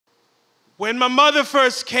When my mother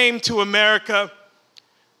first came to America,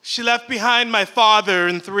 she left behind my father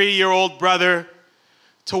and 3-year-old brother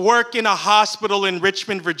to work in a hospital in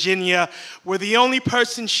Richmond, Virginia, where the only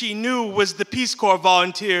person she knew was the Peace Corps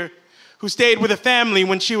volunteer who stayed with a family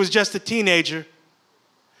when she was just a teenager.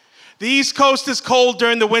 The East Coast is cold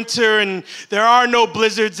during the winter and there are no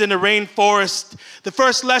blizzards in the rainforest. The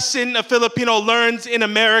first lesson a Filipino learns in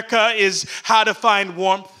America is how to find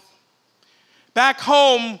warmth. Back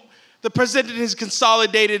home, the president has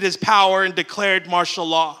consolidated his power and declared martial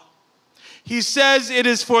law. He says it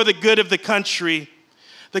is for the good of the country.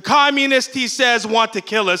 The communists, he says, want to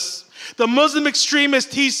kill us. The Muslim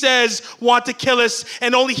extremists, he says, want to kill us,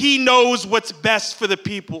 and only he knows what's best for the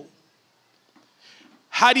people.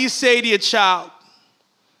 How do you say to your child,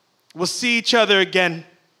 we'll see each other again?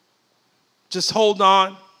 Just hold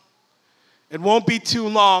on. It won't be too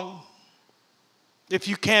long if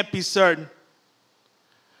you can't be certain.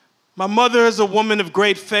 My mother is a woman of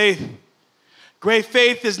great faith. Great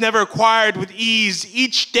faith is never acquired with ease.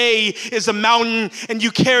 Each day is a mountain, and you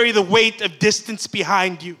carry the weight of distance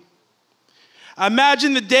behind you. I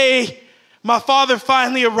imagine the day my father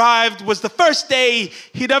finally arrived was the first day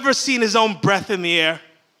he'd ever seen his own breath in the air.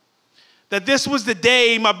 That this was the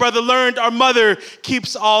day my brother learned our mother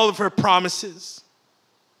keeps all of her promises.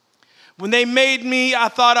 When they made me, I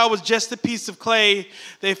thought I was just a piece of clay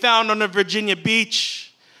they found on a Virginia beach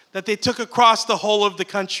that they took across the whole of the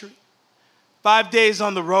country. 5 days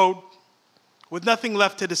on the road with nothing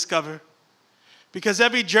left to discover. Because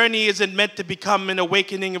every journey isn't meant to become an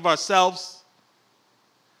awakening of ourselves.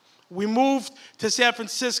 We moved to San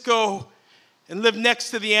Francisco and lived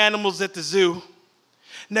next to the animals at the zoo.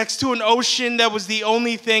 Next to an ocean that was the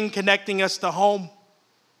only thing connecting us to home.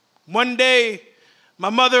 One day, my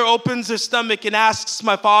mother opens her stomach and asks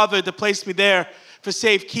my father to place me there for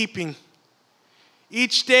safekeeping.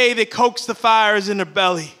 Each day, they coax the fires in her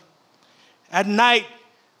belly. At night,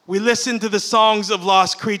 we listened to the songs of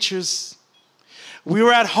lost creatures. We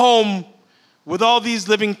were at home with all these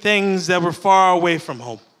living things that were far away from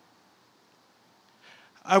home.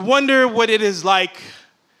 I wonder what it is like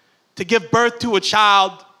to give birth to a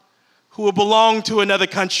child who will belong to another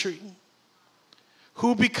country.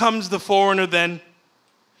 Who becomes the foreigner then?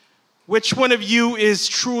 Which one of you is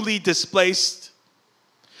truly displaced?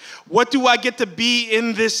 What do I get to be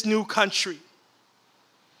in this new country?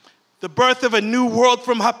 The birth of a new world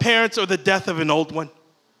from her parents or the death of an old one?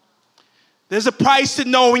 There's a price to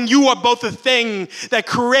knowing you are both a thing that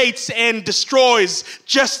creates and destroys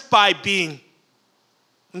just by being.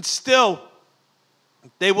 And still,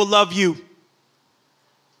 they will love you.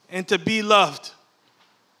 And to be loved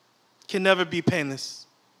can never be painless.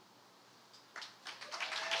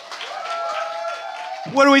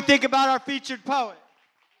 What do we think about our featured poet?